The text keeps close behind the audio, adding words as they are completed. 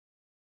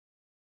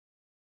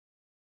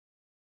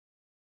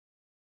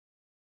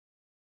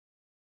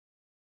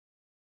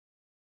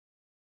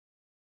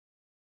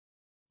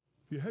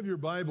If you have your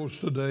Bibles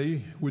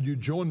today, would you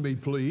join me,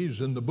 please,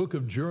 in the book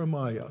of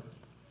Jeremiah?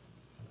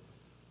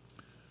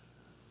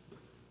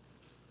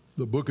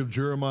 The book of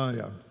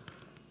Jeremiah.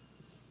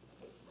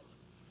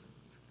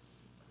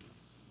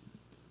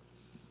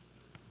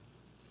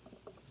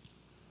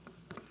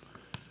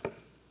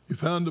 You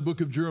found the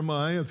book of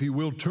Jeremiah. If you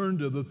will, turn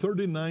to the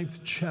 39th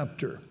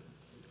chapter.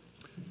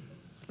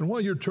 And while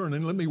you're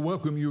turning, let me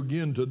welcome you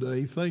again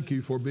today. Thank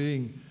you for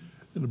being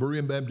in the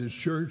Berean Baptist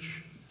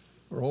Church.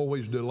 We're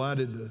always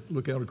delighted to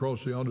look out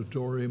across the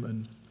auditorium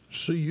and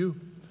see you.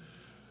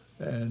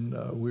 And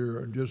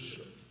we're just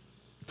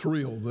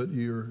thrilled that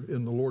you're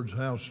in the Lord's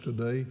house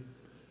today.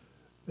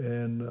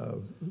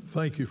 And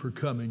thank you for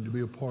coming to be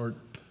a part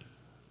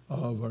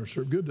of our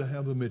service. Good to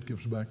have the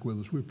Mitkiffs back with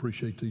us. We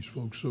appreciate these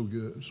folks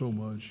so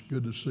much.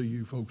 Good to see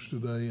you folks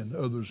today and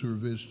others who are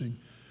visiting.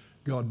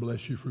 God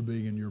bless you for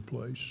being in your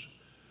place.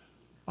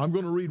 I'm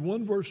going to read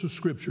one verse of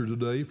Scripture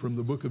today from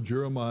the book of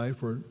Jeremiah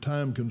for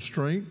time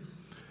constraint.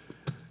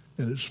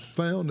 And it's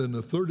found in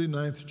the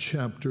 39th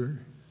chapter,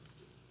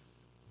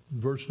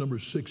 verse number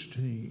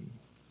 16.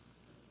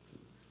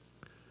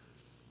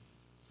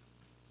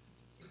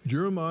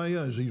 Jeremiah,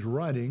 as he's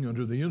writing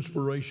under the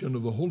inspiration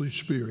of the Holy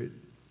Spirit,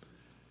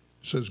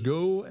 says,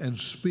 "Go and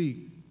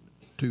speak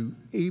to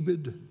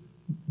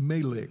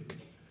Ebed-Melech,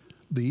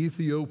 the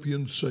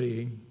Ethiopian,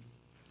 saying,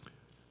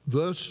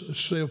 Thus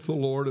saith the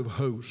Lord of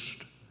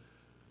hosts,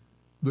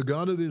 the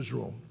God of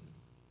Israel,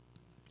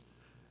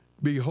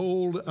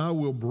 Behold, I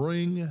will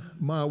bring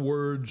my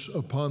words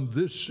upon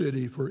this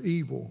city for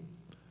evil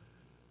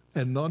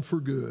and not for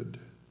good,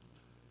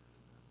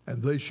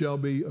 and they shall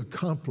be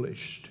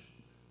accomplished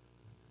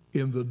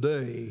in the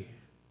day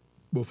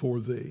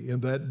before thee, in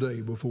that day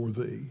before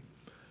thee."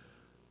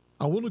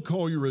 I want to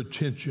call your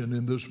attention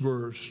in this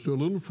verse to a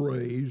little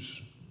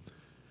phrase,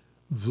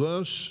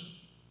 "Thus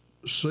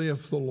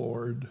saith the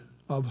Lord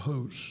of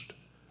hosts,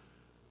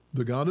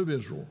 the God of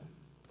Israel."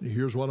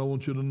 Here's what I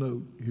want you to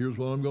note. Here's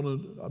what I'm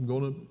going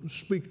to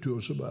speak to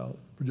us about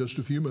for just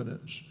a few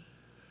minutes.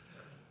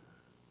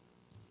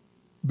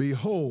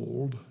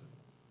 "Behold,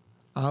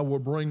 I will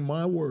bring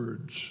my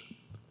words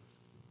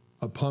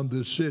upon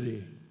this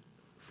city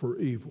for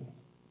evil."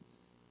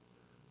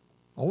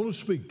 I want to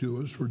speak to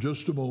us for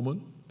just a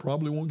moment.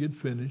 Probably won't get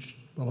finished,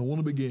 but I want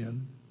to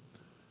begin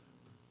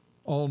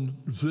on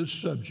this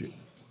subject.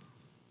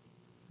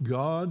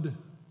 God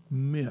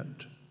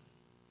meant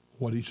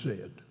what he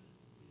said.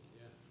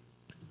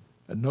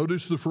 And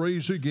notice the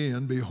phrase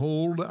again,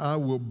 "Behold, I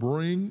will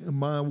bring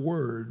my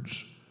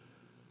words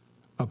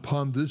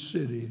upon this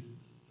city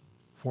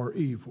for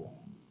evil."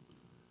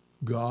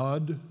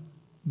 God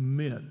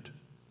meant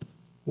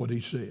what he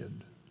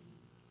said.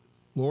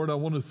 Lord, I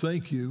want to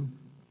thank you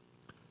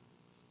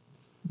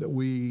that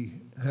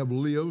we have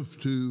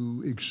lived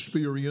to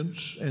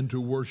experience and to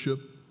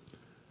worship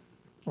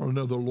on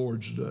another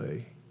Lord's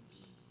Day.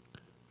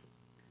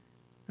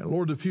 And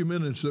Lord, the few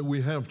minutes that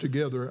we have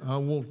together, I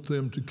want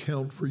them to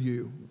count for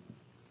you.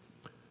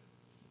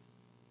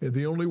 And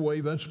the only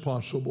way that's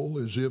possible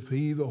is if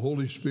he, the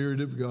Holy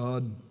Spirit of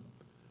God,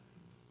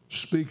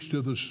 speaks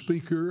to the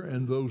speaker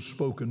and those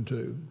spoken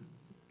to.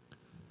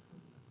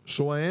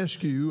 So I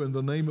ask you in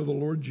the name of the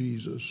Lord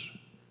Jesus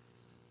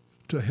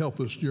to help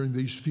us during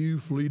these few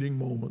fleeting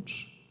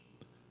moments.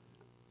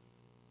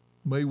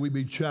 May we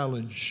be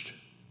challenged.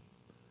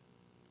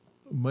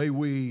 May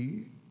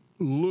we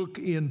look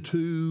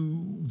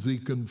into the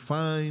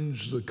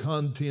confines, the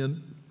content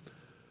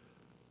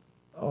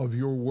of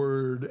your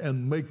word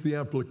and make the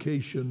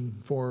application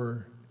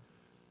for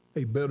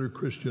a better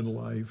Christian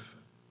life.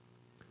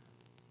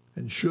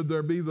 And should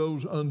there be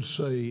those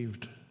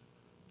unsaved,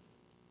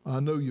 I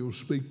know you'll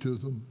speak to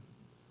them.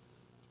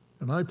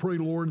 And I pray,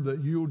 Lord,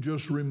 that you'll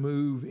just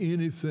remove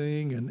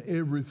anything and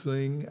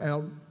everything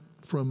out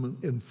from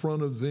in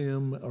front of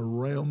them,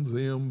 around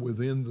them,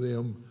 within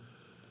them,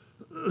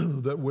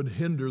 that would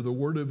hinder the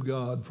Word of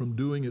God from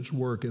doing its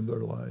work in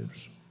their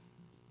lives.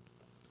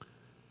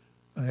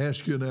 I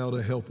ask you now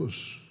to help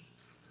us.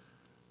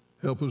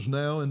 Help us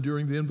now and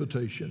during the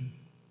invitation.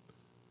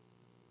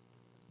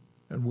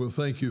 And we'll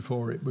thank you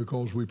for it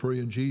because we pray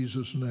in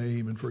Jesus'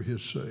 name and for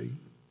his sake.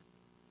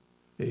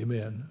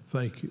 Amen.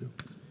 Thank you.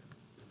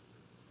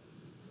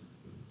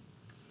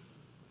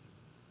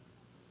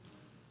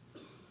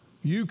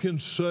 You can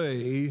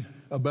say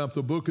about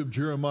the book of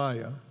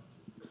Jeremiah,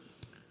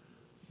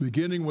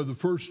 beginning with the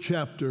first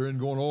chapter and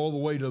going all the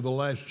way to the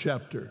last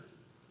chapter,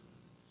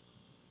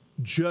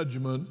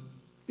 judgment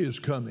is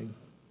coming.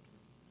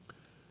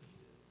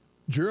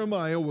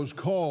 Jeremiah was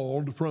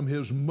called from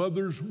his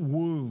mother's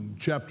womb,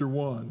 chapter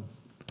 1,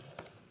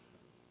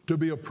 to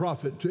be a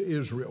prophet to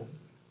Israel.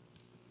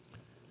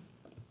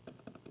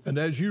 And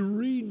as you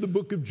read the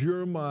book of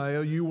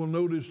Jeremiah, you will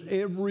notice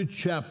every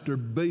chapter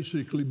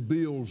basically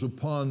builds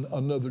upon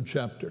another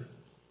chapter.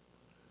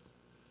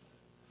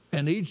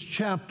 And each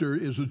chapter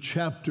is a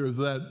chapter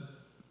that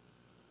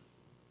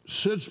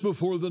sits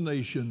before the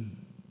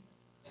nation,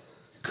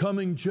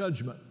 coming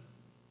judgment.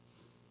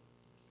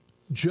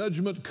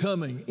 Judgment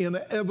coming,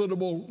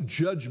 inevitable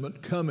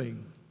judgment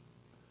coming.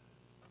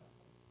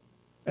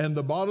 And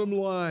the bottom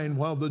line,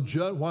 why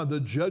the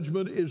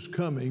judgment is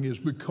coming, is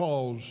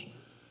because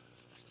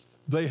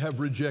they have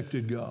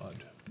rejected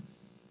God.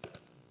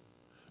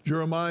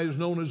 Jeremiah is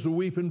known as the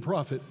weeping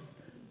prophet.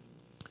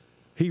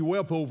 He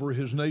wept over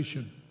his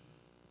nation.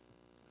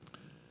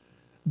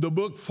 The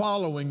book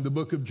following the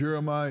book of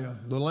Jeremiah,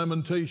 the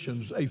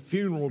Lamentations, a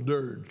funeral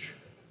dirge.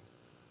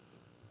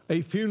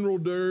 A funeral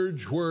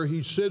dirge where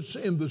he sits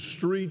in the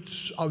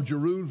streets of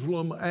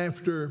Jerusalem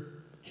after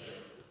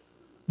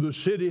the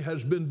city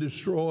has been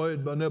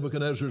destroyed by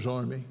Nebuchadnezzar's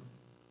army.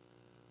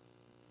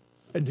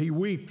 And he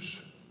weeps.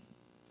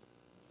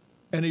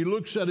 And he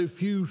looks at a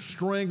few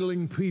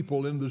strangling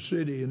people in the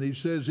city and he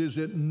says, "Is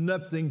it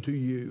nothing to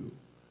you?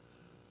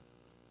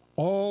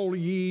 All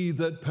ye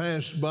that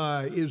pass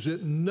by, is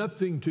it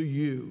nothing to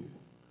you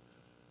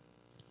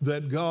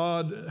that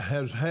God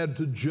has had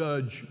to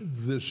judge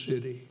this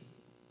city?"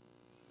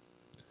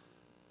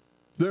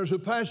 There's a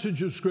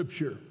passage of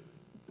Scripture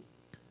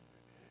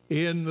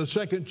in the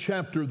 2nd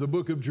chapter of the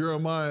book of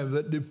Jeremiah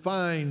that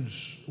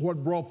defines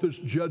what brought this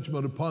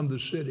judgment upon the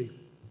city.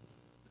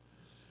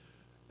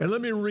 And let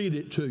me read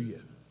it to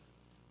you.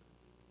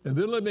 And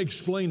then let me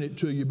explain it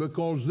to you,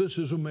 because this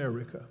is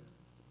America.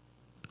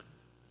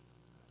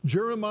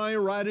 Jeremiah,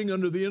 writing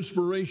under the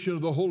inspiration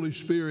of the Holy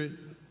Spirit,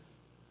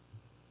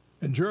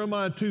 and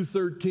Jeremiah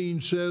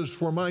 2:13 says,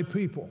 "For my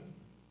people,"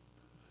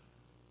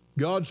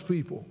 God's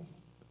people,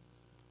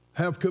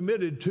 "have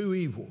committed two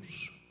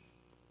evils.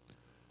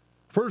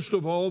 First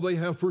of all, they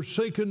have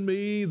forsaken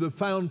me, the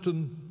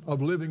fountain of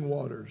living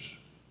waters.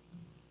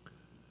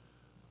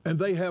 And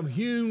they have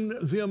hewn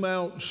them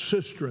out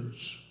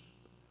cisterns,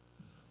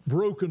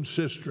 broken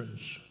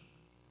cisterns,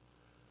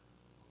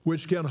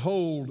 which can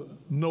hold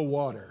no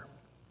water."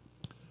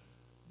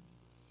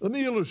 Let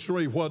me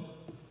illustrate what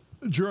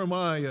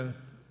Jeremiah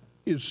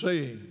is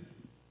saying.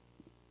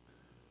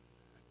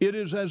 It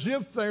is as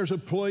if there's a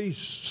place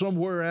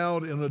somewhere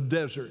out in a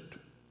desert,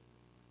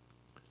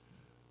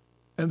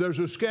 and there's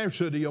a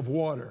scarcity of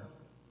water.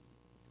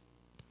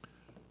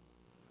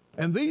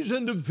 And these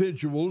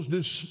individuals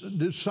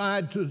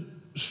decide to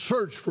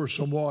search for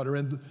some water,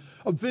 and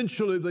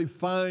eventually they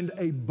find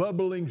a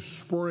bubbling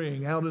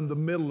spring out in the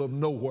middle of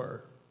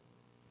nowhere.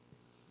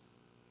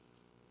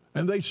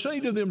 And they say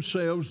to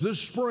themselves, "This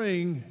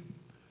spring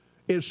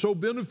is so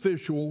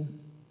beneficial,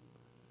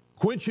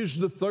 quenches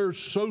the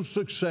thirst so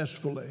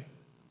successfully.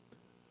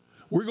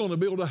 We're going to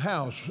build a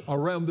house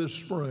around this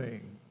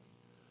spring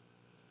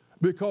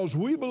because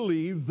we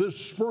believe this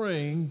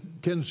spring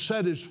can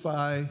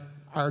satisfy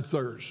our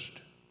thirst."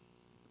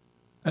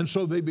 And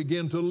so they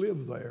begin to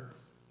live there.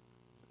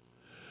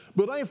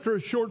 But after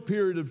a short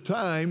period of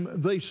time,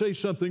 they say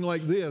something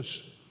like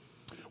this: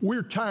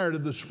 "We're tired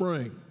of the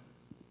spring.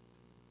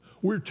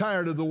 We're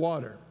tired of the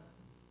water.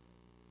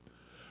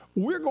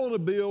 We're going to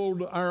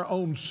build our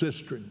own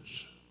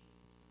cisterns."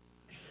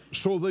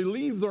 So they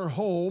leave their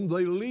home,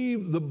 they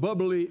leave the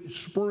bubbly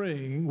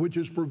spring, which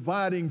is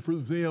providing for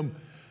them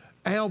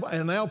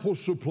an ample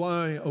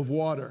supply of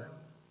water.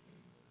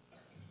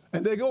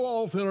 And they go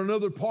off in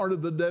another part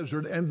of the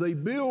desert and they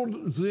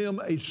build them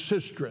a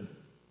cistern.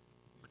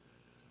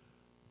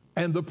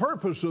 And the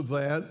purpose of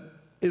that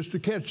is to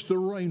catch the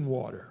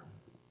rainwater.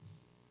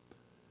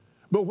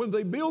 But when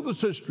they build the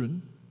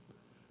cistern,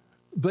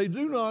 they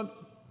do not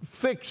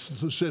fix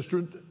the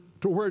cistern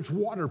to where it's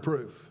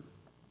waterproof.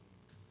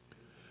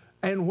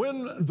 And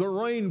when the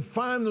rain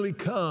finally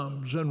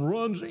comes and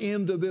runs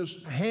into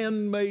this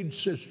handmade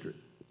cistern,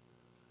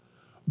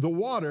 the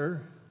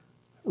water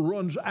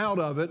runs out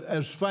of it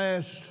as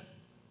fast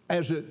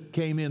as it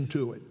came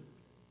into it.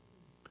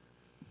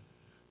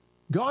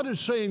 God is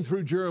saying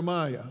through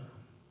Jeremiah,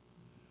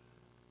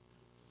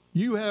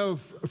 "You have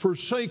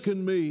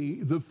forsaken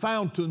me, the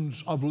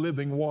fountains of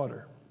living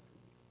water."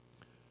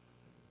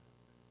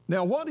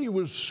 Now, what he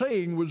was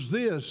saying was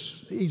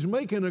this. He's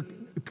making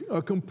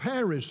a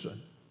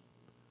comparison.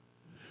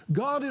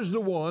 God is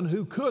the one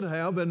who could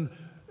have and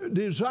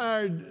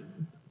desired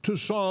to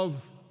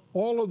solve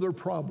all of their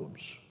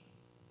problems,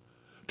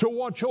 to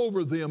watch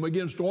over them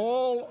against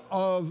all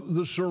of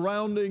the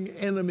surrounding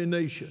enemy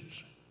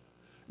nations.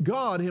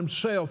 God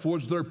himself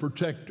was their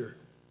protector.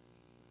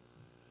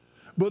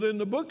 But in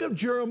the book of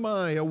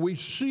Jeremiah, we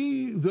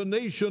see the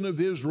nation of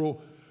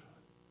Israel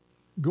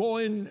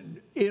going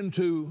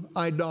into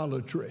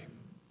idolatry.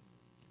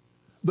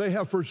 They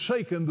have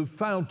forsaken the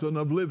fountain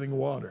of living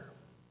water.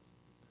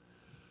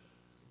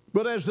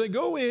 But as they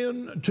go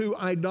into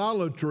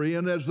idolatry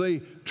and as they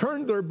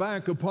turn their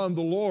back upon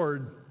the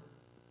Lord,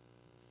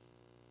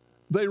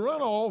 they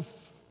run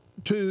off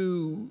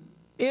to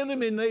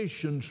enemy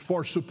nations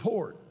for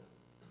support.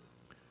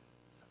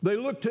 They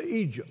look to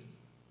Egypt.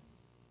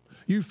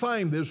 You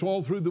find this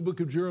all through the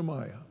book of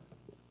Jeremiah.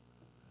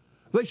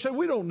 They say,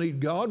 "We don't need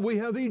God, we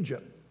have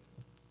Egypt.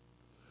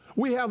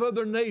 We have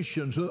other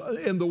nations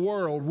in the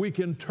world we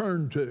can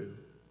turn to.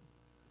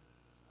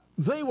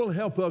 They will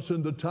help us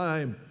in the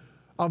time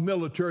of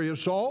military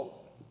assault.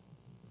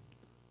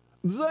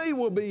 They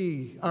will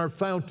be our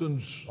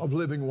fountains of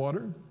living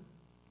water."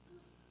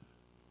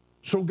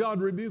 So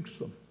God rebukes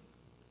them.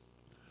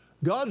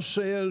 God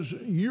says,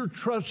 you're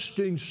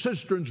trusting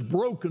cisterns,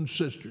 broken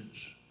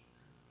cisterns,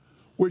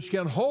 which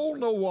can hold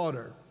no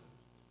water,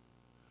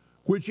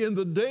 which in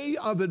the day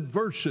of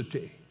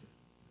adversity,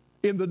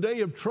 in the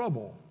day of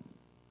trouble,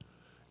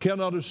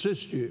 cannot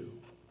assist you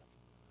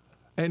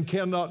and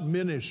cannot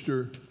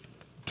minister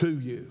to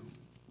you.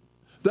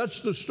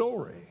 That's the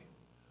story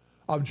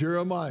of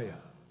Jeremiah.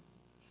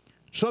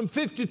 Some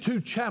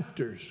 52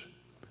 chapters,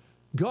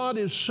 God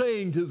is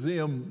saying to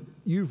them,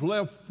 you've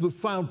left the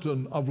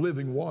fountain of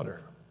living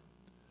water.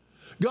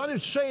 God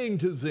is saying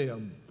to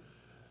them,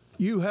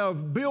 you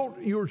have built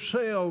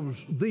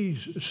yourselves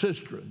these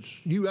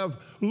cisterns. You have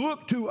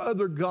looked to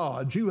other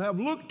gods. You have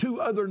looked to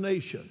other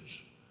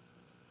nations.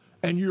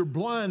 And you're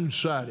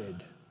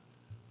blindsided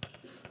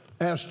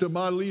as to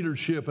my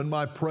leadership and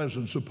my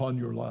presence upon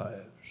your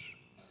lives.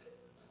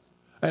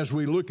 As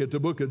we look at the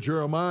book of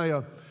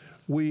Jeremiah,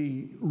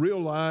 we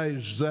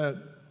realize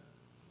that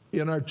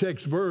in our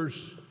text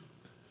verse,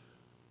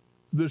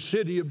 the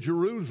city of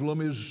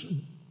Jerusalem is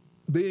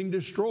being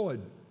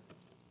destroyed.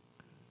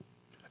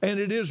 And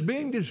it is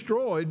being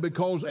destroyed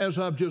because, as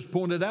I've just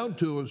pointed out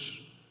to us,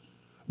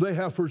 they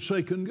have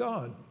forsaken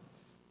God.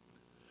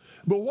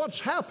 But what's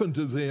happened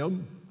to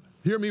them,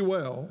 hear me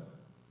well,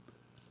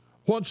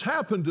 what's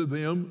happened to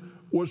them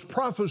was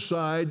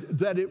prophesied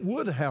that it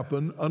would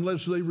happen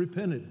unless they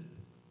repented.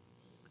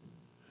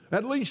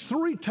 At least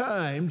 3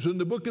 times in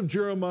the book of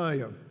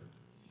Jeremiah,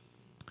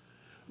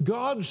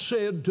 God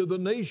said to the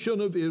nation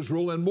of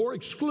Israel, and more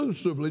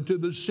exclusively to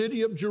the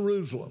city of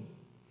Jerusalem,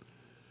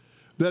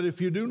 that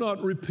if you do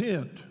not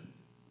repent,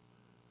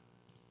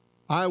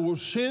 I will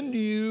send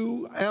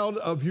you out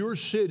of your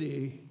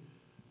city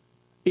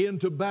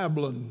into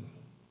Babylon,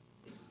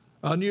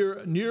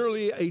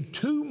 nearly a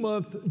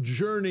 2-month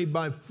journey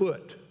by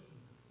foot,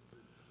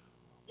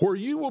 where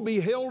you will be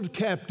held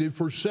captive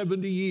for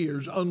 70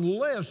 years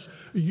unless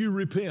you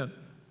repent.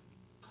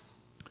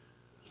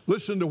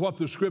 Listen to what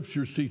the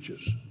Scriptures teach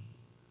us.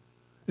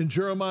 In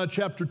Jeremiah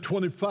chapter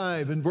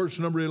 25 and verse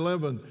number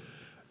 11,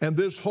 and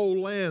this whole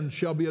land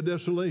shall be a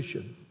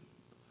desolation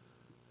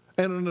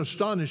and an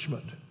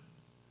astonishment,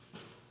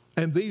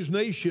 and these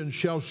nations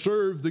shall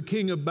serve the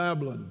king of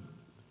Babylon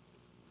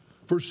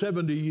for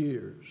 70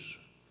 years.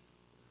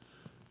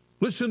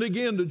 Listen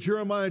again to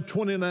Jeremiah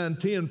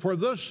 29:10. For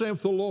thus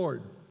saith the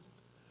Lord,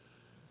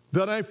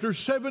 that after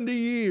 70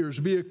 years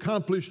be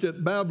accomplished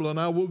at Babylon,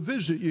 I will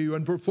visit you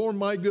and perform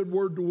my good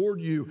word toward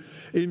you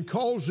in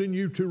causing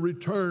you to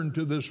return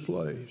to this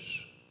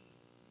place.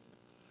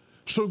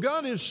 So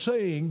God is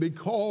saying,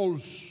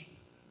 because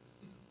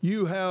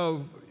you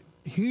have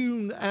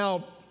hewn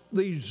out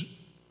these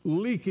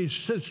leaky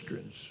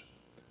cisterns,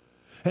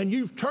 and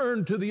you've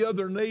turned to the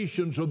other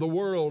nations of the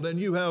world, and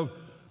you have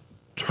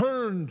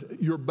turned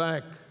your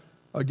back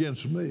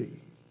against me,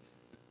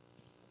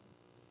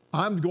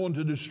 I'm going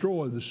to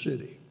destroy the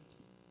city.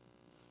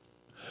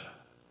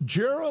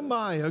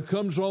 Jeremiah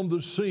comes on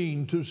the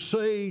scene to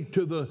say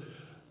to the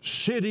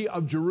city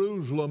of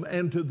Jerusalem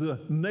and to the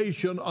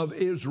nation of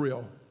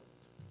Israel,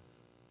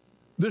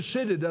 the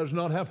city does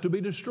not have to be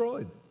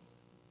destroyed.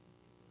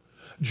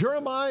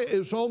 Jeremiah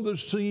is on the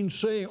scene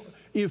saying,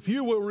 if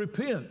you will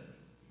repent,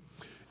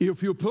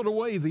 if you put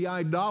away the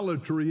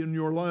idolatry in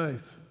your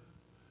life,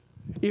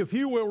 if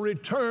you will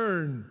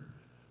return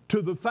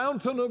to the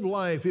fountain of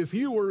life, if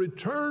you will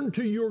return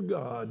to your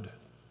God,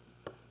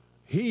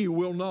 He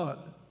will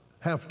not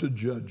have to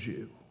judge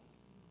you.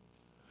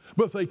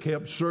 But they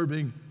kept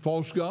serving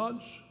false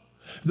gods.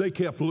 They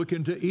kept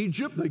looking to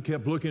Egypt. They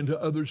kept looking to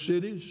other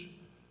cities.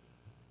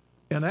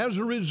 And as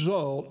a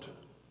result,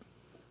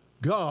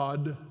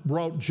 God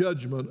brought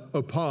judgment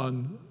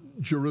upon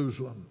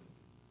Jerusalem.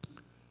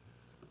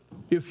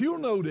 If you'll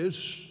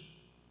notice,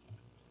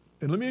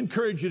 and let me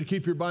encourage you to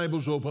keep your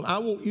Bibles open, I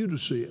want you to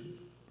see it.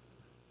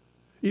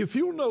 If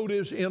you'll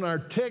notice in our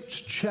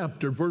text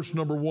chapter, verse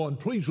number 1,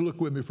 please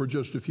look with me for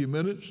just a few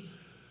minutes.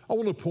 I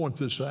want to point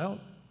this out.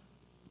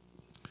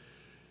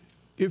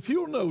 If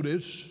you'll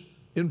notice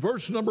in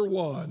verse number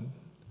 1,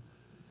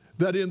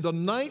 that in the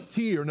 9th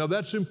year, now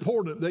that's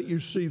important that you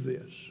see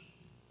this,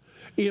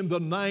 in the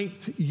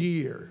 9th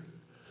year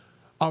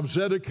of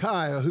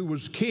Zedekiah, who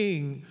was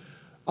king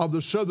of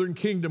the southern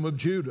kingdom of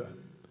Judah,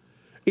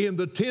 in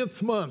the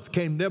 10th month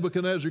came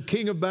Nebuchadnezzar,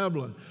 king of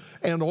Babylon,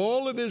 and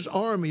all of his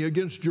army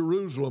against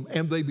Jerusalem,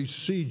 and they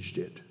besieged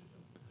it.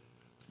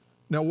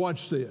 Now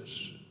watch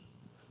this.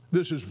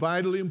 This is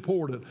vitally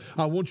important.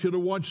 I want you to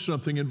watch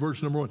something in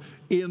verse number 1.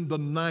 In the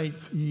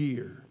 9th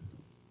year.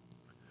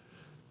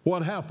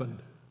 What happened?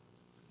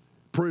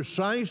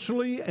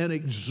 Precisely and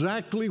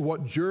exactly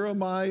what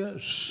Jeremiah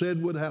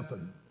said would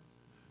happen.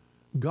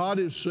 God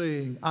is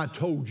saying, I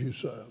told you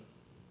so.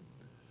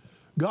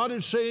 God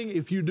is saying,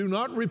 if you do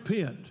not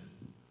repent,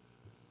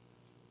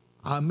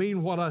 I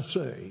mean what I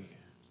say,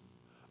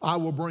 I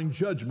will bring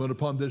judgment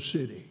upon this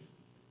city.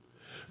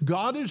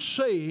 God is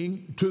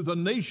saying to the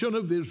nation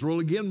of Israel,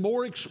 again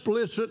more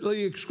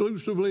explicitly,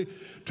 exclusively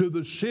to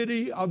the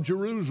city of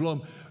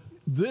Jerusalem,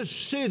 this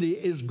city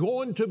is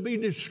going to be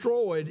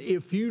destroyed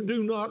if you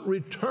do not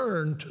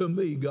return to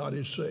me, God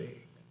is saying.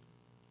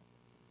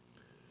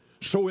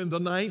 So in the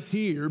 9th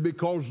year,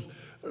 because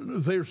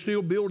they're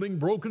still building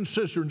broken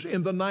cisterns,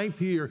 in the 9th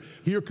year,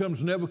 here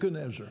comes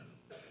Nebuchadnezzar.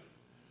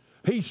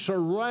 He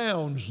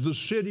surrounds the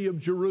city of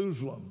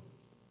Jerusalem.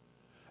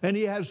 And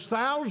he has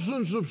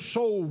thousands of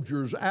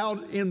soldiers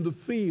out in the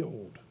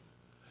field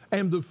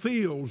and the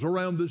fields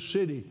around the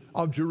city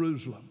of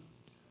Jerusalem.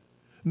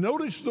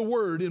 Notice the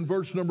word in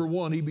verse number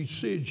 1, he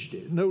besieged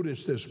it.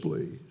 Notice this,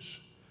 please.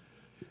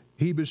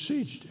 He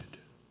besieged it.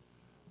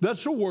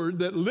 That's a word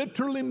that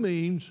literally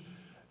means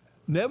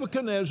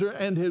Nebuchadnezzar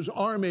and his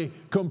army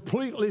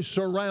completely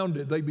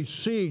surrounded. They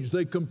besieged.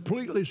 They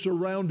completely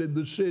surrounded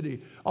the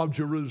city of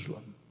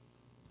Jerusalem.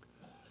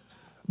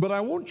 But I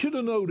want you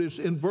to notice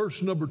in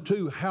verse number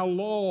 2 how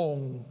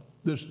long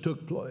this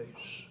took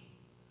place.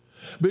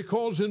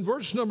 Because in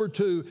verse number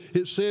 2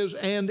 it says,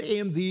 and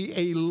in the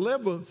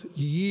 11th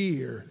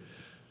year,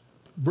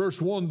 verse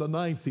 1, the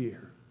 9th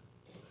year.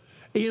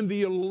 In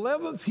the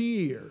 11th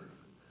year,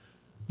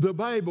 the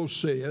Bible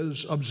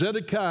says, of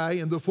Zedekiah,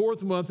 in the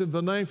 4th month, in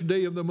the 9th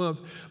day of the month,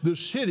 the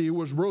city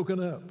was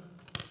broken up.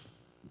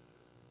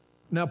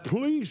 Now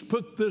please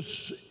put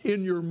this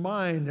in your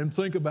mind and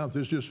think about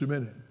this just a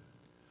minute.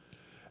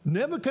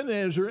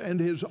 Nebuchadnezzar and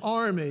his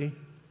army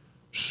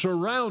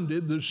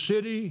surrounded the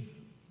city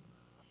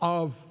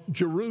of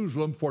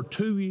Jerusalem for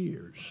 2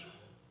 years.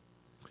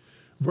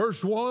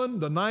 Verse 1,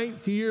 the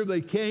 9th year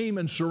they came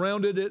and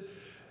surrounded it.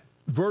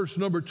 Verse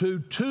number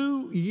 2,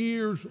 2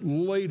 years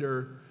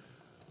later,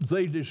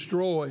 they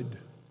destroyed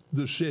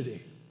the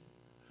city.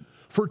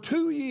 For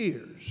 2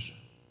 years,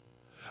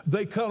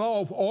 they cut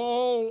off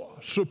all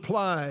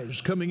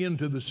supplies coming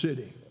into the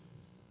city.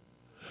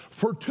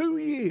 For 2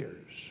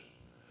 years,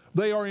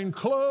 they are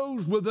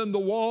enclosed within the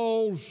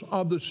walls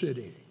of the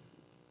city.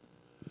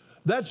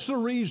 That's the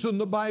reason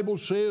the Bible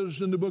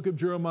says in the book of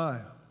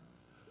Jeremiah,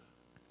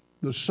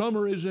 the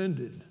summer is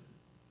ended,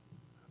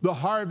 the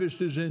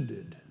harvest is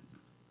ended,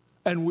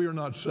 and we're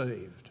not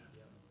saved.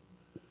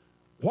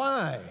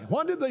 Why?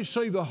 Why did they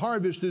say the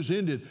harvest is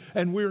ended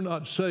and we're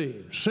not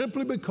saved?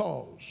 Simply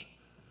because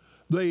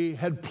they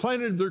had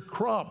planted their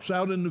crops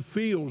out in the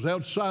fields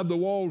outside the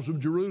walls of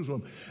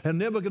Jerusalem. And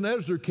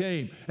Nebuchadnezzar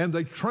came and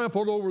they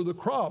trampled over the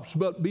crops.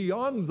 But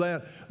beyond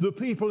that, the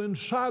people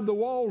inside the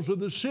walls of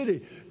the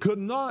city could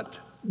not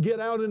get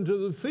out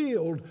into the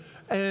field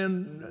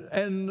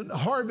and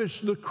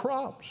harvest the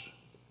crops.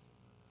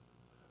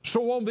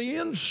 So on the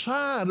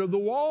inside of the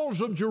walls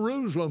of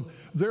Jerusalem,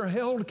 they're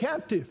held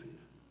captive.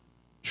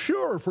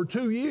 Sure, for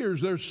 2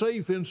 years they're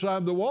safe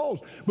inside the walls,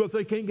 but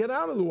they can't get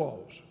out of the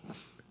walls.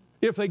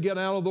 If they get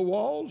out of the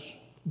walls,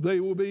 they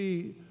will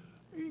be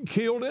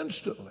killed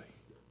instantly.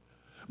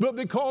 But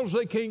because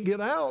they can't get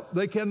out,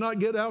 they cannot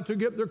get out to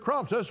get their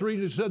crops. That's the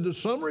reason he said the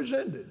summer is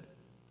ended.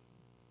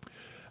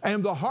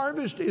 And the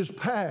harvest is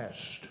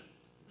past.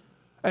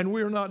 And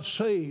we're not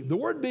saved. The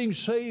word being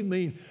saved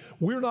means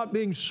we're not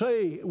being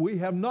saved. We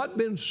have not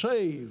been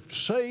saved.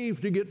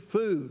 Saved to get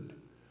food.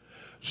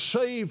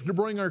 Saved to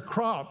bring our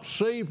crops.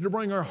 Saved to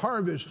bring our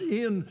harvest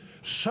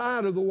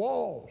inside of the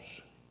walls.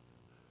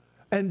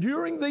 And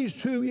during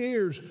these 2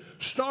 years,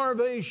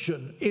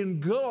 starvation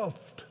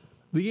engulfed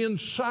the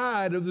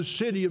inside of the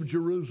city of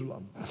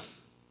Jerusalem.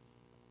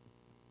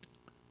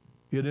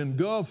 It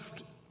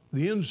engulfed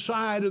the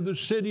inside of the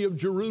city of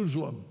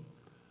Jerusalem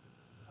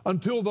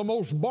until the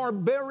most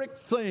barbaric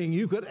thing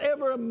you could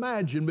ever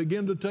imagine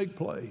began to take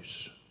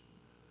place.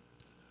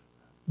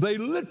 They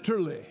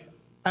literally,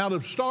 out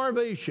of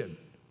starvation,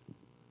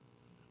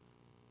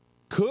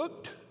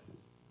 cooked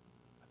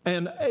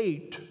and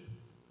ate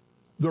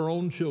their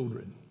own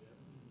children.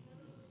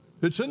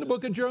 It's in the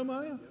book of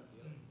Jeremiah.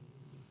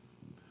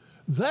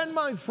 That,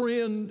 my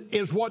friend,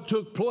 is what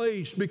took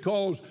place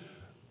because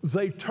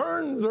they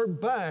turned their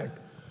back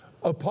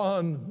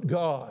upon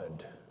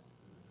God.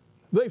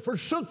 They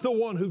forsook the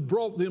one who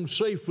brought them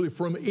safely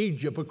from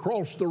Egypt,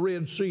 across the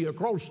Red Sea,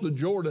 across the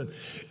Jordan,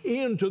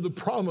 into the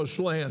promised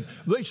land.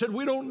 They said,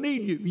 we don't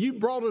need you. You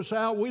brought us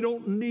out. We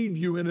don't need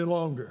you any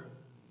longer.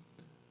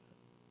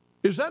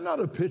 Is that not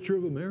a picture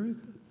of America?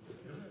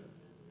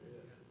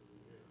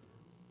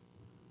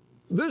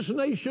 This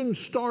nation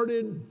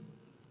started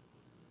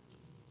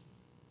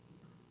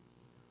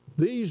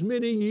these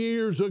many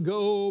years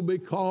ago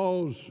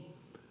because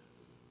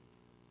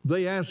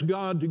they asked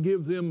God to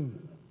give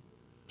them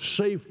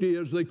safety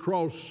as they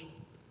crossed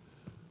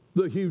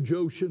the huge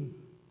ocean.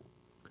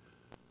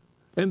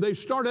 And they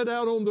started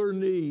out on their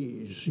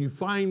knees. You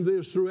find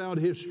this throughout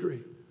history.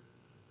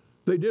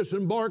 They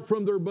disembarked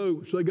from their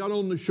boats. They got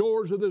on the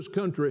shores of this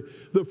country.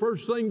 The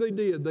first thing they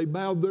did, they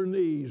bowed their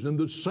knees in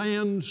the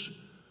sands,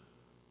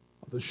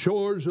 the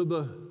shores of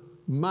the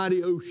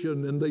mighty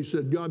ocean, and they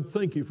said, God,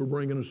 thank you for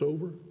bringing us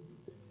over.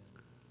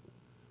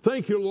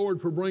 Thank you,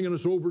 Lord, for bringing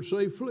us over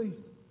safely.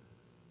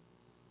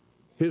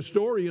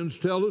 Historians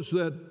tell us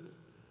that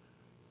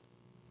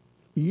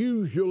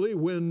usually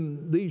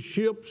when these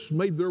ships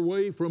made their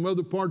way from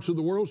other parts of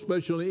the world,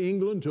 especially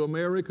England, to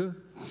America,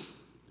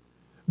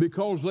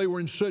 because they were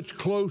in such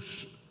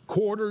close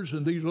quarters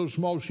in these little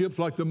small ships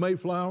like the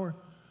Mayflower,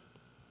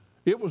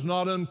 It was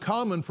not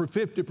uncommon for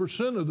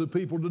 50% of the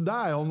people to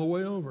die on the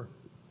way over.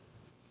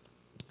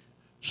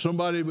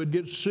 Somebody would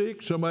get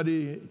sick,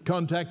 somebody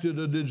contacted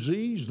a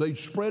disease, they'd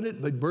spread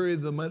it, they'd bury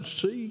them at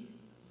sea.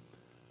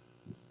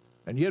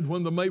 And yet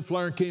when the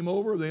Mayflower came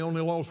over, they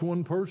only lost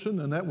one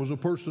person, and that was a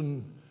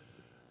person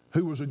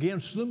who was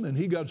against them, and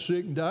he got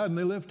sick and died, and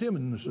they left him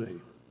in the sea.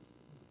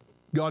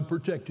 God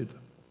protected them.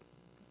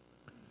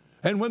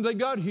 And when they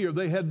got here,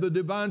 they had the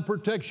divine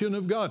protection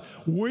of God.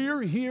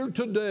 We're here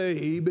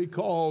today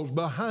because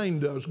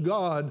behind us,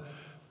 God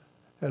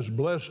has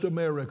blessed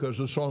America, as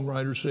the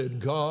songwriter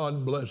said,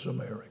 God bless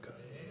America.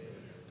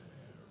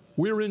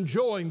 We're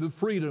enjoying the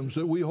freedoms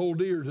that we hold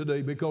dear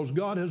today because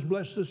God has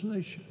blessed this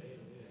nation.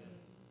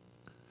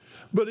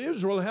 But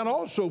Israel had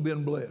also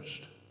been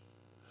blessed.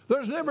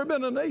 There's never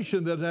been a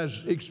nation that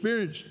has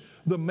experienced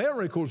the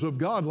miracles of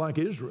God like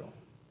Israel.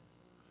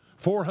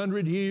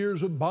 400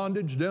 years of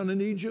bondage down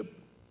in Egypt,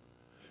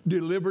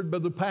 delivered by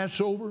the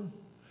Passover.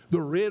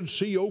 The Red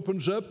Sea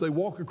opens up. They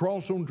walk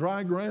across on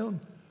dry ground.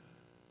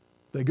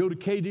 They go to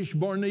Kadesh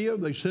Barnea.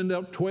 They send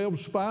out 12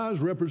 spies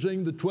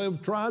representing the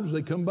 12 tribes.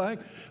 They come back.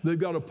 They've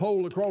got a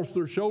pole across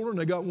their shoulder, and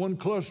they got one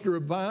cluster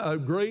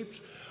of grapes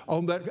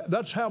on that.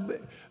 That's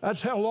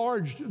how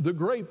large the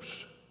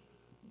grapes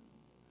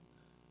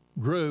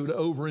grew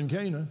over in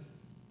Canaan.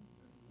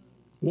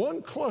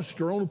 One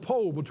cluster on a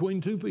pole between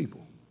two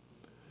people.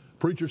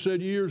 Preacher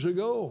said years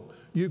ago,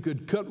 you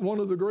could cut one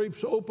of the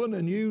grapes open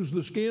and use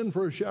the skin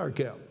for a shower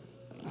cap.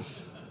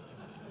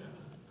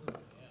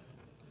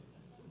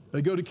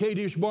 They go to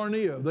Kadesh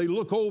Barnea. They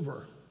look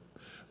over.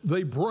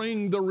 They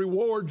bring the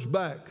rewards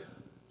back.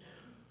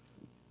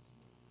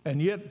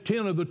 And yet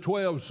 10 of the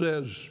 12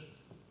 says,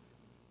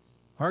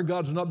 our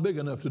God's not big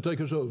enough to take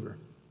us over.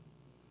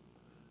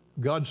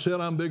 God said,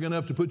 I'm big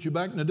enough to put you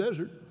back in the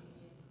desert.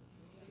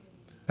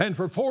 And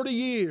for 40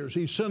 years,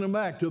 he sent them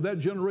back till that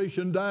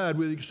generation died,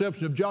 with the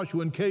exception of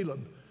Joshua and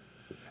Caleb.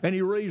 And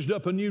he raised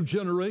up a new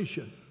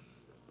generation.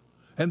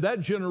 And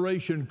that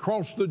generation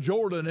crossed the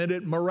Jordan, and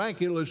it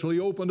miraculously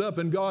opened up,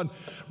 and God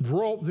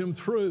brought them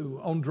through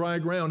on dry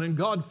ground. And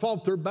God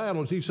fought their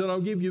battles. He said,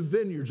 I'll give you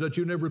vineyards that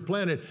you never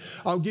planted.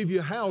 I'll give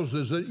you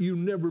houses that you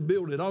never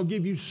built. I'll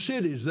give you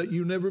cities that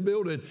you never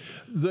built.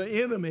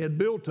 The enemy had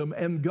built them,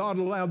 and God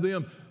allowed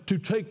them to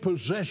take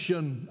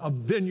possession of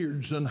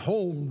vineyards and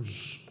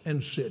homes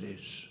and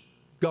cities.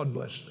 God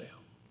bless them.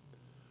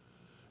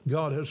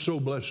 God has so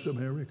blessed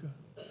America.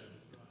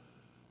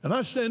 And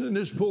I stand in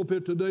this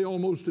pulpit today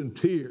almost in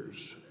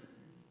tears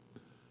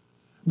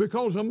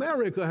because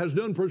America has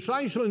done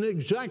precisely and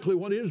exactly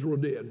what Israel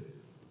did.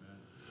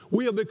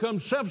 We have become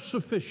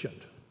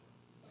self-sufficient.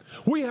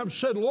 We have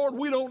said, Lord,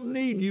 we don't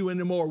need you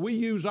anymore. We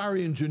use our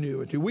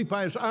ingenuity. We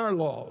pass our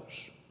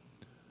laws.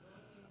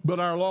 But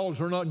our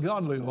laws are not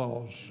godly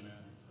laws.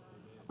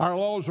 Our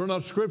laws are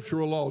not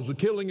scriptural laws. The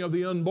killing of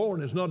the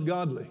unborn is not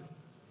godly.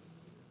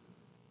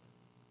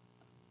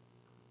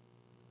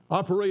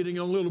 Operating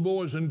on little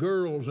boys and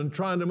girls and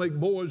trying to make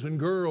boys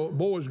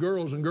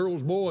girls and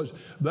girls boys,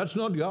 that's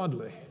not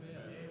godly.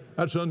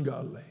 That's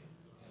ungodly.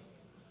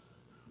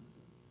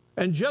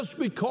 And just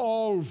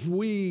because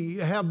we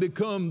have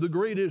become the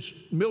greatest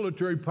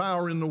military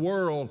power in the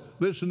world,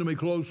 listen to me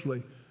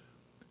closely,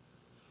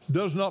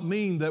 does not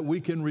mean that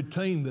we can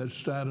retain that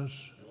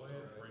status.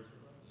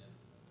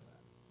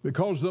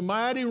 Because the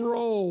mighty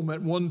Rome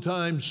at one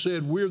time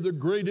said, we're the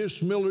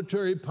greatest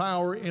military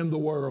power in the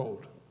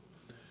world.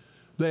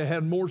 They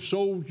had more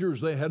soldiers,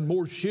 they had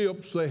more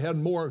ships, they had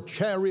more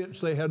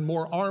chariots, they had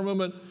more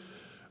armament,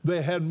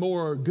 they had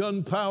more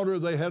gunpowder,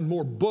 they had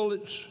more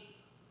bullets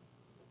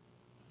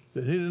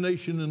than any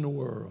nation in the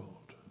world.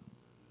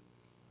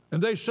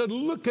 And they said,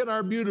 look at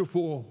our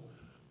beautiful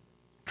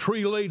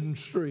tree-laden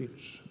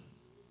streets.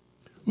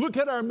 Look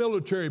at our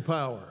military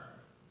power.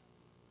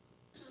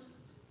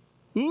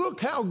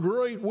 Look how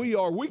great we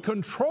are. We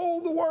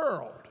control the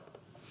world.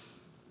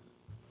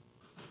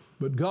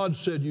 But God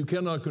said you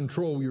cannot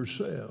control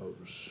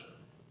yourselves.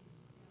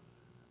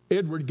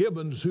 Edward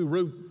Gibbons, who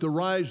wrote The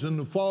Rise and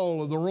the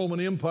Fall of the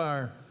Roman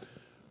Empire,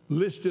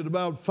 listed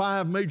about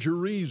 5 major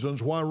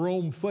reasons why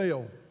Rome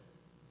fell.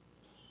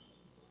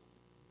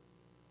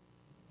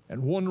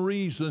 And one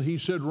reason he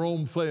said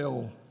Rome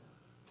fell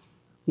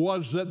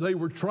was that they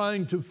were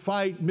trying to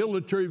fight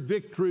military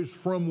victories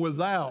from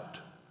without,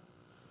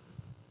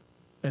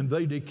 and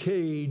they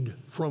decayed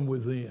from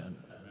within.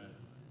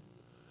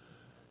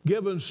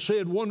 Gibbons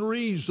said one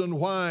reason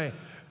why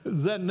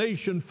that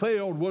nation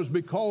failed was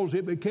because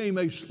it became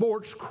a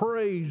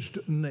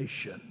sports-crazed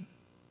nation.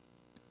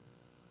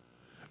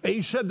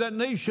 He said that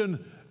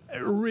nation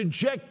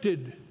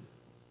rejected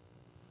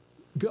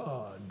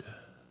God,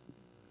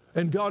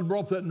 and God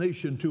brought that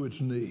nation to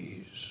its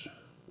knees.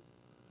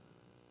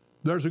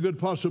 There's a good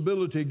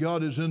possibility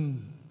God is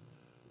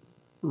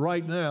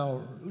right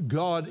now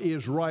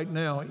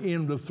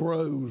in the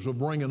throes of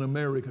bringing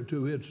America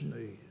to its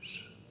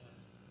knees.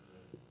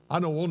 I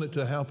don't want it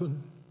to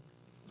happen.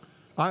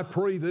 I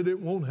pray that it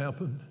won't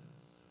happen.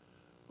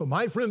 But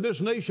my friend,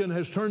 this nation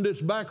has turned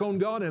its back on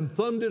God and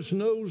thumbed its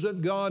nose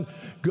at God.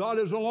 God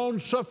is a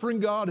long-suffering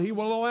God. He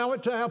will allow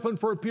it to happen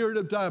for a period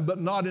of time, but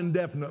not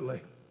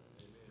indefinitely.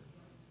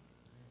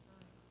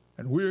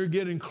 And we're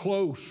getting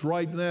close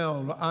right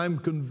now. I'm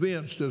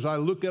convinced as I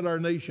look at our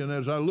nation,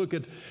 as I look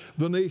at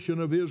the nation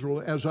of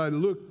Israel, as I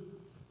look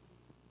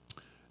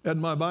at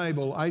my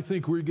Bible, I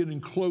think we're getting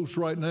close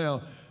right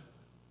now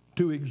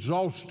to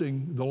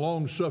exhausting the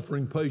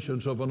long-suffering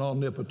patience of an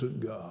omnipotent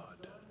God.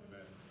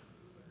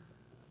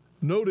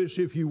 Notice,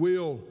 if you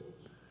will,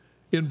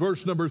 in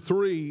verse number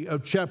 3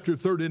 of chapter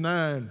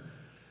 39,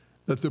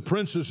 that the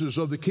princesses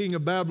of the king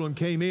of Babylon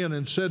came in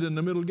and sat in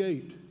the middle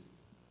gate.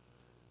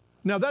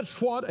 Now, that's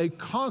what a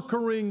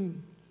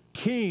conquering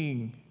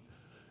king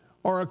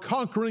or a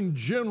conquering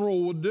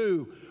general would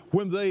do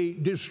when they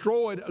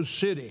destroyed a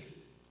city.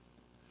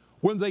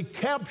 When they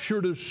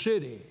captured a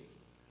city,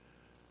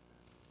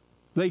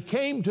 they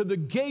came to the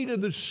gate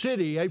of the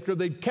city after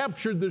they'd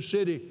captured the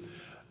city,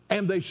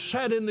 and they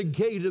sat in the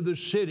gate of the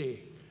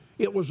city.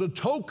 It was a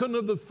token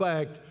of the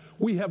fact,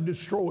 we have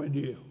destroyed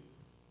you.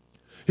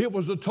 It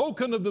was a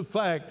token of the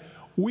fact,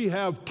 we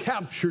have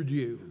captured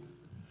you.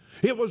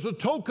 It was a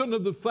token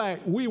of the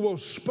fact, we will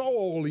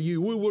spoil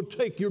you. We will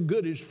take your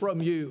goodies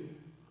from you.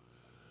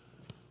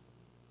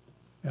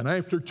 And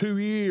after 2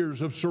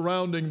 years of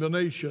surrounding the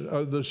nation,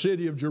 the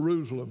city of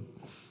Jerusalem,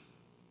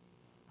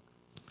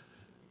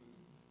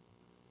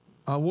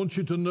 I want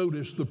you to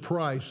notice the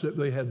price that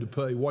they had to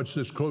pay. Watch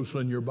this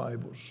closely in your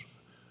Bibles.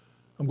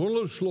 I'm going a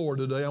little slower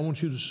today. I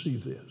want you to see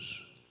this.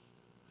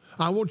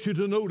 I want you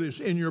to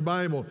notice in your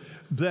Bible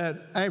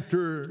that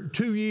after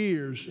 2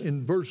 years,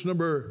 in verse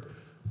number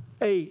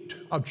 8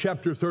 of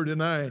chapter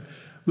 39,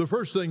 the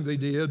first thing they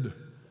did,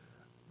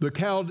 the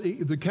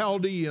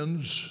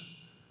Chaldeans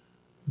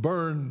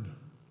burned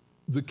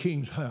the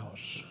king's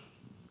house.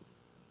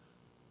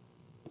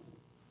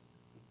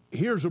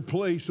 Here's a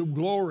place of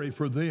glory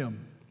for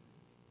them.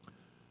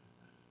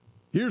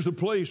 Here's a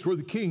place where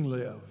the king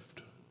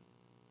lived.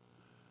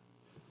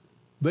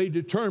 They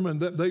determined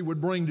that they would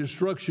bring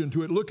destruction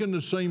to it. Look in the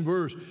same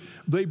verse.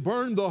 They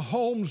burned the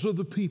homes of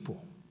the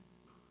people.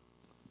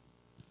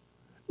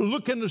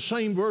 Look in the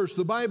same verse.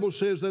 The Bible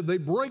says that they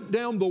break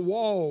down the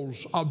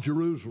walls of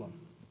Jerusalem.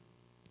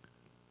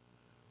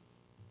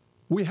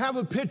 We have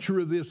a picture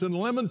of this in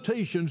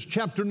Lamentations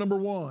chapter number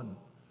 1.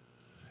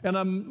 And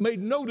I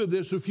made note of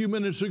this a few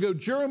minutes ago.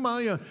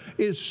 Jeremiah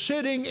is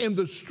sitting in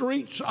the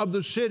streets of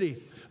the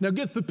city. Now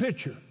get the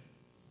picture.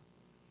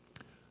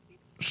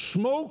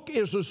 Smoke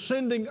is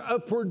ascending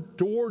upward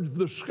towards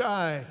the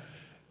sky,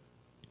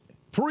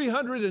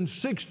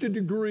 360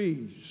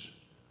 degrees.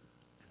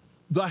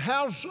 The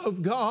house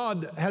of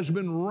God has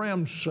been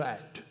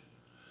ransacked.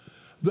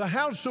 The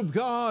house of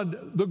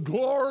God, the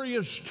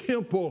glorious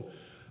temple,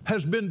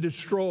 has been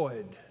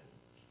destroyed.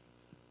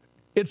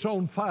 It's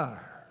on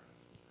fire.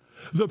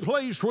 The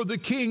place where the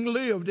king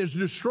lived is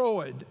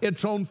destroyed.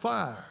 It's on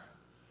fire.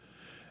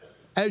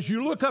 As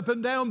you look up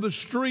and down the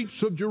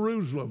streets of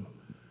Jerusalem,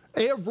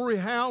 every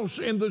house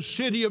in the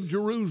city of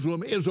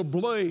Jerusalem is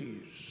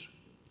ablaze,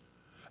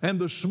 and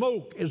the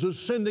smoke is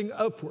ascending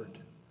upward.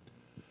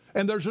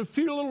 And there's a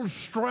few little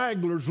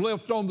stragglers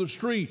left on the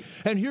street.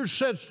 And here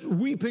sits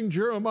weeping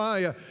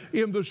Jeremiah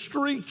in the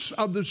streets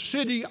of the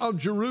city of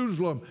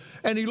Jerusalem.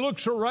 And he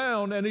looks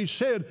around and he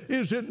said,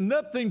 is it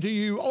nothing to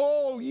you,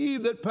 all ye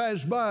that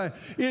pass by?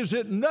 Is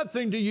it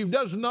nothing to you?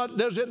 Does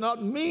it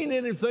not mean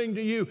anything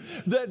to you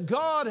that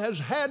God has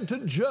had to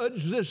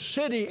judge this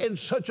city in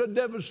such a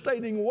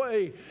devastating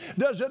way?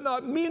 Does it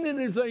not mean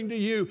anything to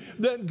you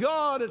that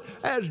God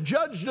has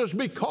judged us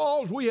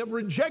because we have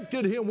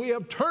rejected Him, we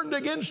have turned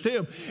against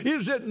Him?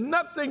 Is it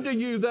nothing to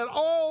you that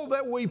all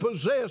that we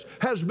possess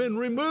has been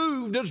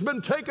removed, has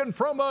been taken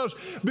from us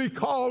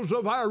because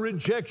of our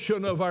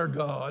rejection of our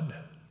God?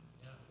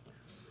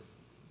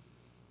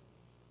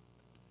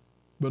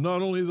 But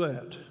not only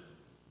that,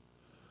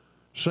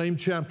 same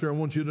chapter, I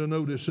want you to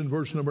notice in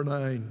verse number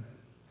 9,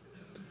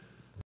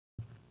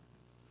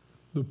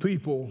 the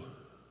people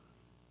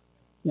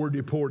were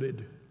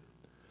deported.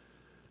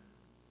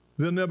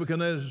 Then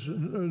Nebuchadnezzar,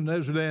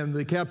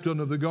 the captain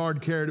of the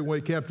guard, carried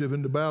away captive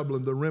into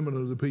Babylon the remnant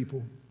of the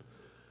people.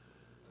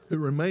 It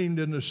remained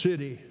in the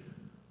city,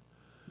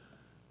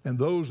 and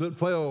those that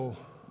fell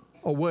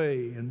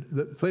away and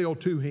that fell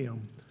to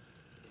him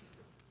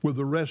were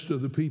the rest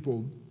of the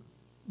people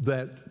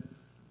that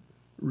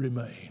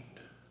remained.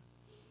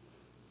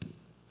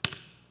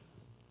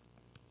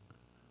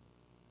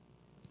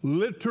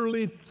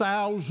 Literally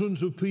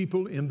thousands of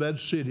people in that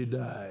city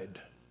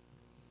died.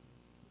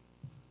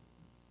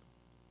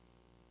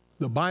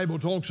 The Bible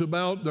talks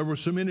about there were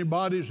so many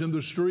bodies in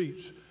the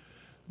streets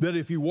that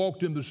if you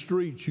walked in the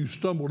streets, you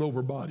stumbled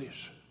over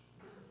bodies.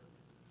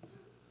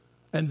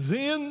 And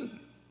then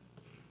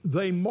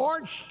they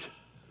marched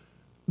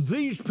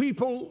these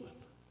people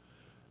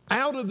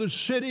out of the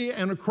city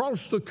and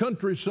across the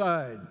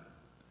countryside,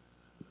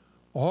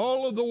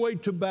 all of the way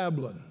to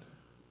Babylon.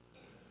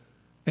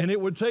 And it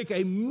would take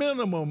a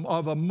minimum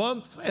of a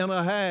month and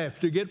a half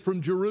to get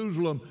from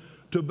Jerusalem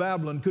to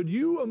Babylon. Could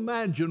you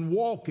imagine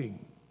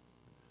walking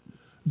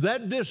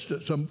that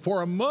distance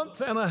for a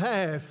month and a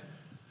half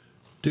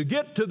to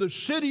get to the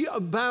city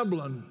of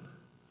Babylon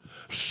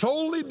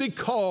solely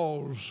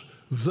because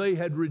they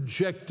had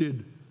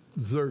rejected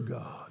their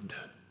God?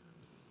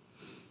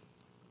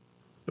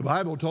 The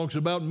Bible talks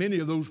about many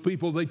of those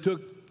people. They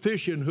took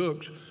fishing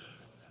hooks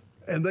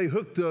and they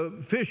hooked the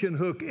fishing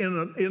hook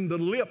in the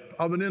lip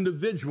of an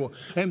individual,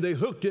 and they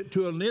hooked it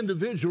to an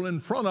individual in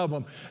front of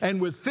them, and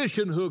with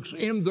fishing hooks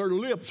in their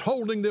lips,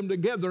 holding them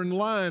together in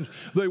lines,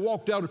 they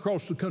walked out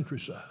across the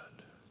countryside.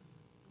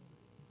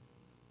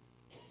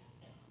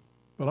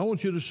 But I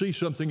want you to see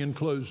something in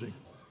closing.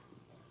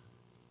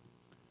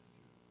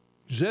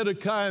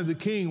 Zedekiah the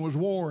king was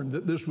warned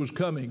that this was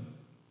coming,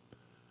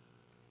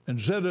 and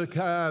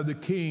Zedekiah the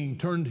king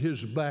turned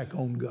his back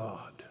on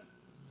God.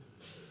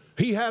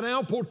 He had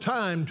ample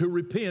time to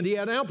repent. He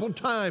had ample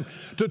time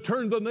to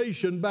turn the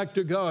nation back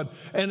to God.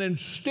 And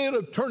instead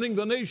of turning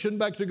the nation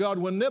back to God,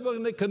 when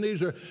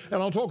Nebuchadnezzar,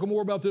 and I'll talk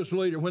more about this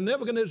later, when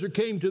Nebuchadnezzar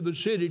came to the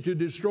city to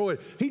destroy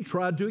it, he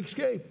tried to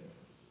escape.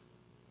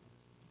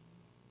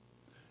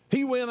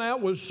 He went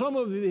out with some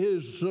of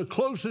his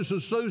closest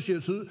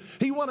associates.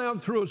 He went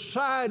out through a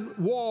side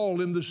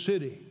wall in the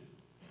city.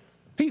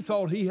 He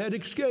thought he had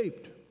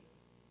escaped.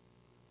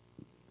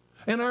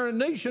 And our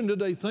nation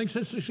today thinks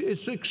it's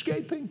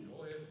escaping.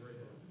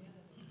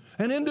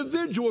 And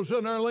individuals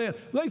in our land,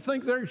 they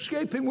think they're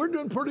escaping. We're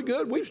doing pretty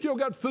good. We've still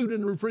got food in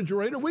the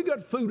refrigerator. We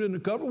got food in the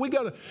cupboard. We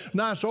got a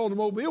nice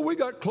automobile. We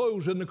got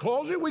clothes in the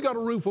closet. We got a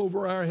roof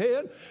over our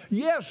head.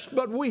 Yes,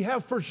 but we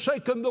have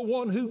forsaken the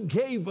one who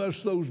gave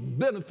us those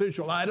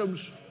beneficial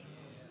items.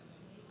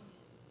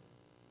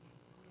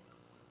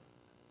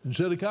 And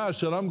Zedekiah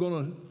said, I'm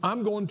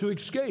going to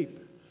escape.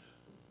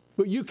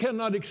 But you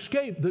cannot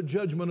escape the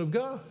judgment of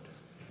God.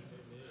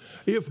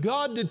 If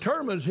God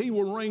determines He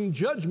will rain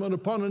judgment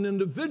upon an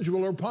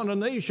individual or upon a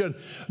nation,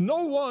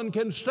 no one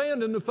can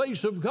stand in the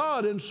face of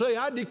God and say,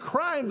 I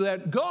decry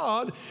that.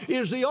 God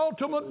is the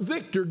ultimate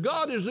victor.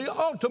 God is the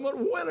ultimate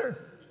winner.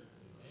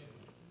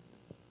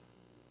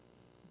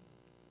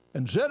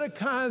 And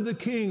Zedekiah the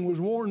king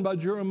was warned by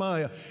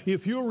Jeremiah,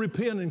 if you'll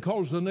repent and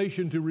cause the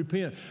nation to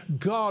repent,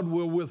 God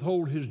will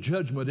withhold His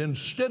judgment.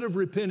 Instead of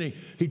repenting,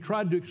 he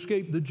tried to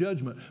escape the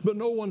judgment. But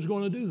no one's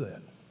going to do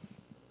that.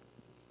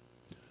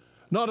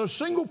 Not a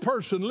single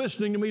person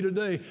listening to me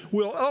today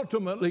will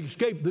ultimately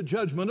escape the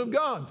judgment of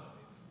God.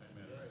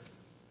 Amen.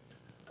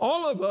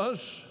 All of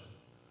us,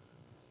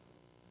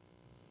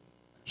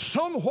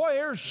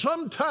 somewhere,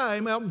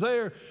 sometime out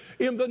there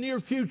in the near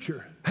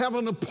future, have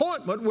an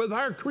appointment with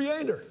our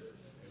Creator.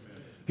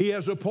 He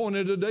has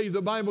appointed a day,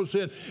 the Bible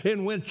said,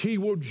 in which He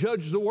will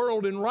judge the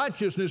world in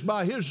righteousness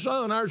by His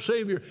Son, our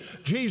Savior,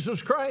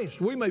 Jesus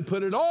Christ. We may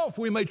put it off.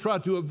 We may try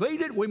to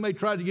evade it. We may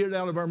try to get it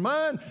out of our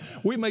mind.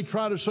 We may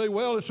try to say,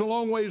 well, it's a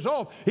long ways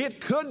off. It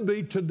could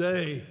be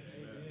today.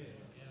 Amen.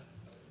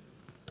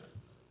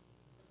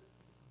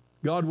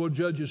 God will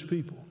judge His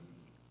people.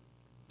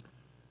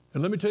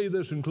 And let me tell you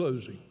this in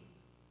closing.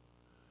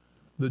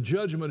 The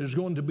judgment is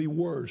going to be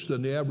worse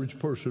than the average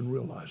person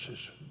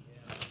realizes.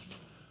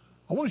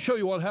 I want to show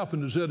you what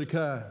happened to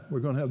Zedekiah.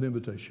 We're going to have the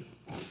invitation.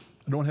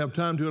 I don't have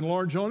time to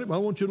enlarge on it, but I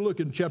want you to look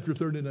in chapter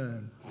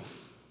 39.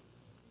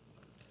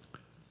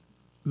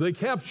 They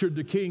captured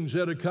the king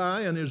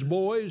Zedekiah and his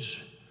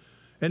boys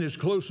and his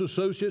close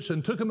associates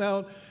and took them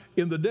out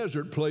in the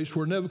desert place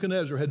where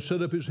Nebuchadnezzar had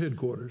set up his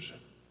headquarters.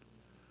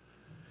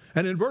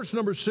 And in verse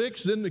number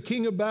 6, then the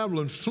king of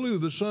Babylon slew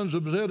the sons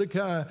of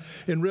Zedekiah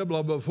in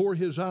Riblah before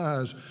his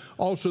eyes.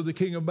 Also the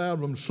king of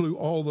Babylon slew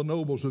all the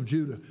nobles of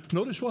Judah.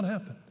 Notice what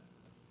happened.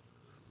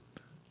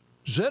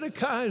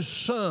 Zedekiah's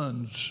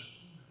sons,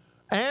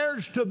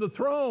 heirs to the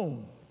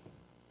throne,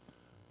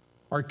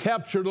 are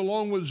captured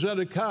along with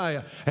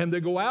Zedekiah, and they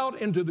go out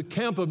into the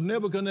camp of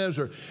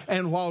Nebuchadnezzar.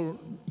 And while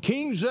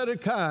King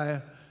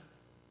Zedekiah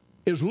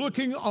is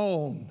looking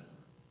on,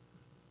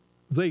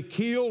 they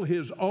kill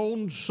his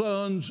own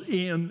sons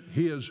in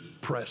his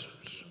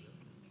presence.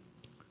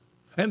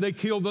 And they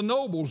kill the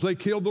nobles. They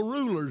kill the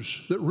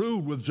rulers that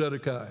ruled with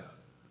Zedekiah.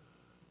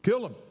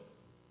 Kill them.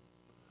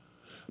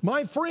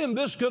 My friend,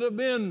 this could have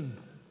been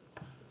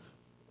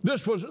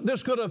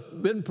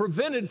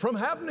prevented from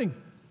happening.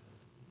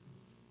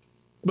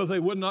 But they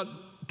would not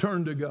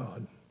turn to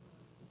God.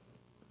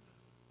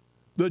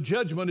 The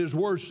judgment is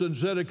worse than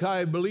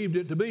Zedekiah believed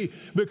it to be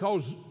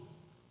because,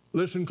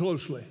 listen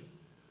closely,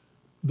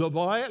 the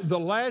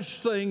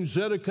last thing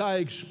Zedekiah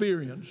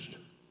experienced,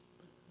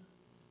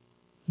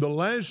 the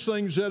last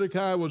thing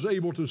Zedekiah was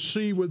able to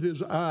see with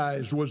his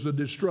eyes was the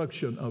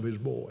destruction of his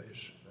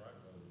boys.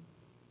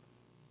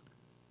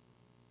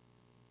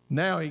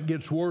 Now it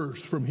gets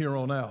worse from here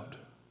on out.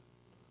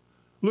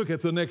 Look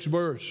at the next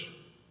verse.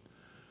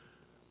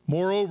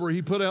 Moreover,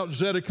 he put out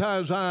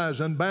Zedekiah's eyes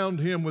and bound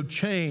him with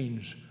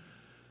chains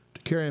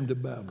to carry him to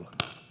Babylon.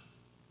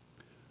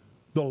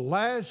 The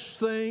last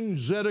thing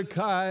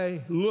Zedekiah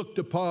looked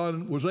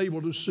upon, was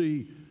able to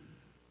see,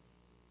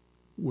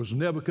 was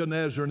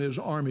Nebuchadnezzar and his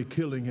army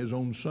killing his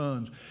own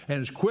sons. And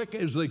as quick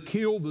as they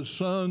killed the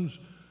sons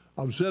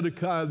of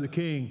Zedekiah the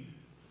king,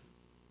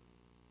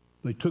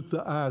 they took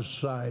the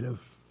eyesight of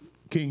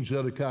King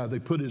Zedekiah. They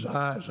put his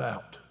eyes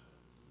out.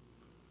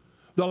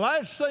 The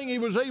last thing he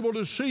was able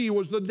to see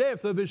was the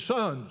death of his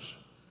sons.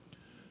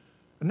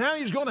 And now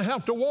he's going to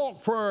have to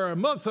walk for a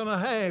month and a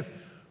half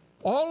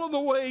all of the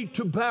way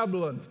to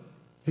Babylon.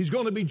 He's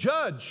going to be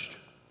judged.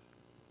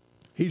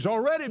 He's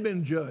already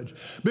been judged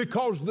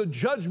because the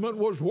judgment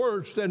was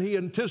worse than he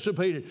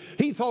anticipated.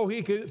 He thought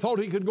he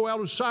could go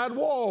out a side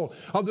wall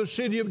of the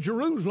city of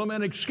Jerusalem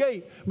and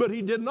escape, but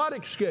he did not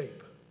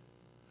escape.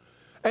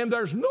 And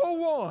there's no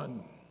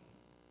one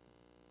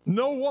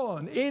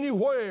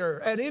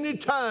anywhere at any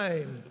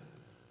time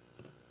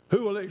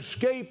who will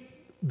escape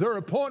their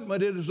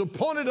appointment. It is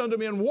appointed unto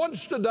men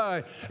once to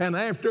die, and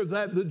after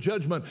that the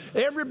judgment.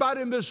 Everybody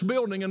in this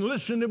building, and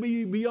listen to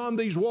me beyond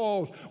these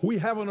walls, we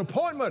have an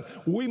appointment.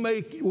 We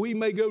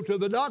may go to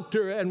the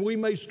doctor and we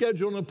may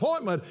schedule an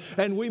appointment,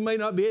 and we may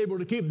not be able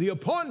to keep the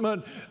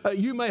appointment.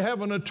 You may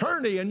have an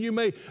attorney, and you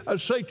may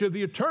say to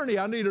the attorney,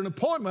 I need an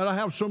appointment. I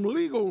have some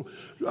legal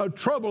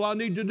trouble I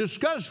need to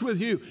discuss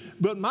with you.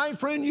 But my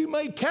friend, you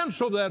may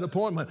cancel that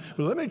appointment.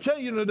 But let me tell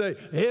you today,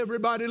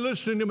 everybody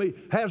listening to me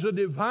has a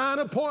divine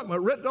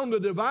appointment written on the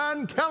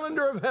divine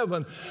calendar of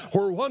heaven,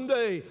 where one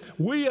day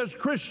we as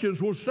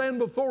Christians will stand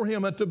before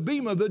Him at the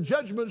bema, the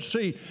judgment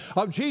seat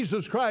of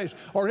Jesus Christ.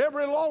 Or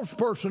every lost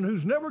person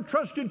who's never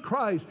trusted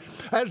Christ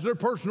as their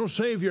personal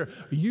Savior,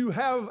 you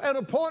have an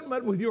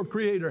appointment with your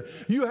Creator.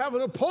 You have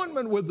an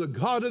appointment with the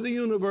God of the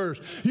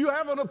universe. You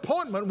have an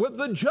appointment with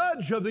the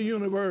Judge of the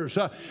universe.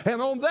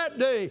 And on that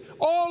day,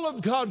 all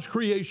of God's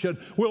creation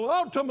will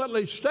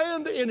ultimately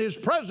stand in His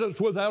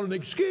presence without an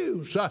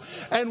excuse.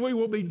 And we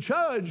will be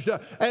judged.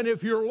 And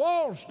if you're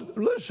lost,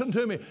 listen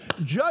to me,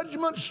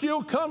 judgment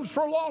still comes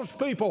for lost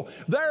people.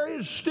 There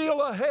is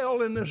still a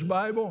hell in this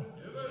Bible.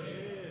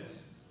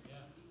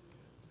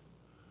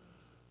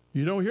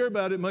 You don't hear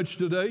about it much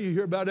today. You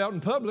hear about it out in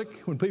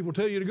public when people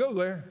tell you to go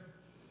there.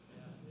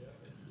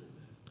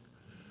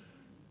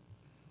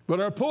 But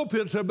our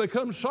pulpits have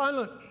become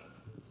silent.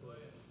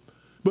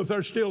 But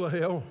there's still a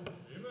hell.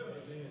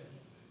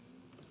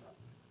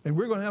 And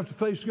we're going to have to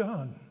face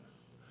God.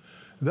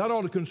 That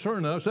ought to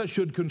concern us. That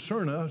should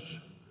concern us,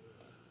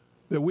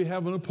 that we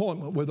have an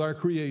appointment with our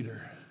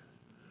Creator.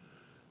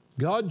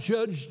 God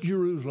judged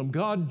Jerusalem.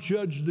 God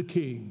judged the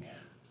king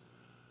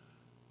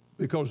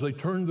because they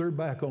turned their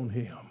back on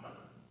Him.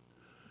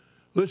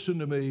 Listen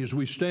to me as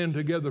we stand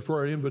together for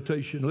our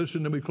invitation.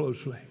 Listen to me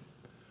closely.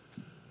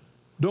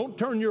 Don't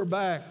turn your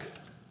back.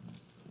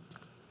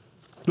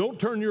 Don't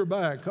turn your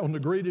back on the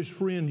greatest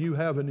friend you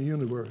have in the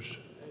universe.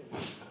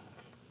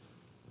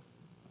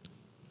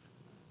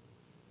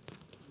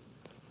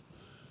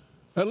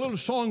 That little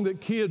song that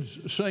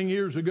kids sang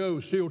years ago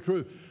is still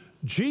true.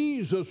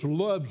 Jesus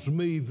loves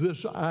me,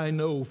 this I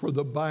know, for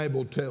the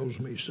Bible tells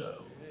me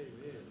so.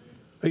 Amen.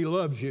 He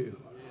loves you.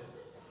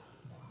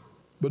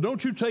 But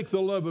don't you take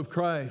the love of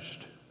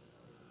Christ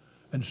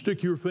and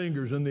stick your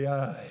fingers in the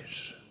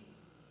eyes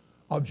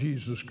of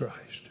Jesus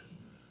Christ.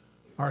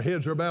 Our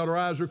heads are bowed, our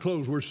eyes are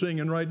closed. We're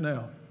singing right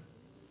now.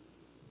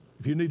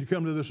 If you need to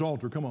come to this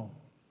altar, come on.